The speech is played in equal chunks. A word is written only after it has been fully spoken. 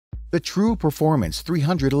The True Performance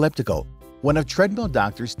 300 Elliptical, one of Treadmill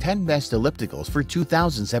Doctor's 10 best ellipticals for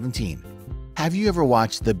 2017. Have you ever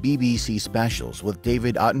watched the BBC specials with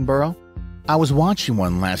David Attenborough? I was watching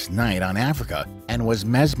one last night on Africa and was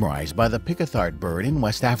mesmerized by the pickethard bird in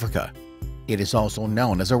West Africa. It is also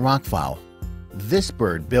known as a rockfowl. This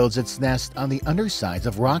bird builds its nest on the undersides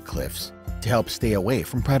of rock cliffs to help stay away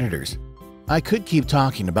from predators. I could keep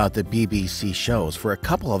talking about the BBC shows for a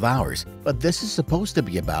couple of hours, but this is supposed to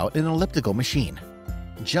be about an elliptical machine.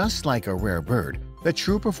 Just like a rare bird, the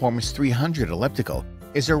True Performance 300 Elliptical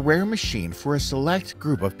is a rare machine for a select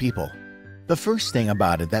group of people. The first thing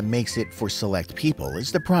about it that makes it for select people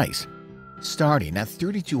is the price. Starting at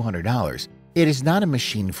 $3,200, it is not a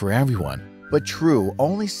machine for everyone, but True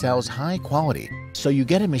only sells high quality, so you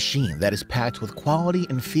get a machine that is packed with quality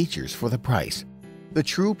and features for the price. The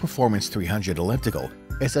True Performance 300 Elliptical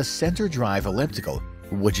is a center drive elliptical,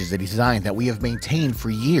 which is a design that we have maintained for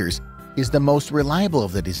years is the most reliable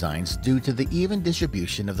of the designs due to the even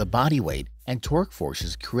distribution of the body weight and torque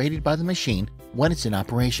forces created by the machine when it's in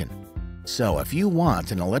operation. So if you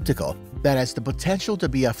want an elliptical that has the potential to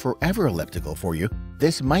be a forever elliptical for you,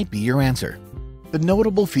 this might be your answer. The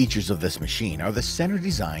notable features of this machine are the center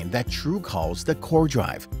design that True calls the core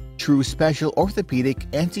drive, True special orthopedic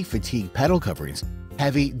anti-fatigue pedal coverings,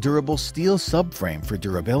 heavy durable steel subframe for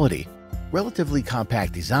durability, relatively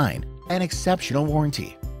compact design, and exceptional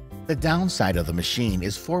warranty. The downside of the machine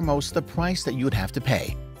is foremost the price that you would have to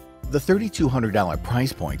pay. The $3,200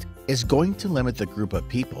 price point is going to limit the group of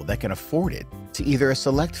people that can afford it to either a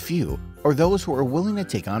select few or those who are willing to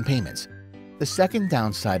take on payments. The second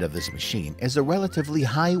downside of this machine is the relatively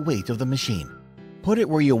high weight of the machine. Put it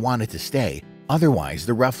where you want it to stay, otherwise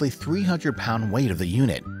the roughly 300-pound weight of the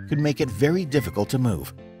unit could make it very difficult to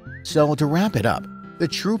move. So to wrap it up, the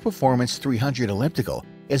True Performance 300 Elliptical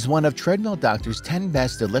is one of Treadmill Doctor's 10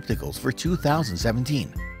 best ellipticals for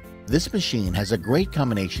 2017. This machine has a great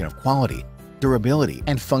combination of quality, durability,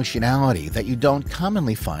 and functionality that you don't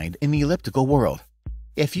commonly find in the elliptical world.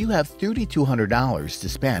 If you have $3,200 to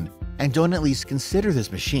spend and don't at least consider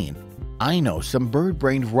this machine, I know some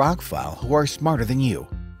bird-brained rockfowl who are smarter than you.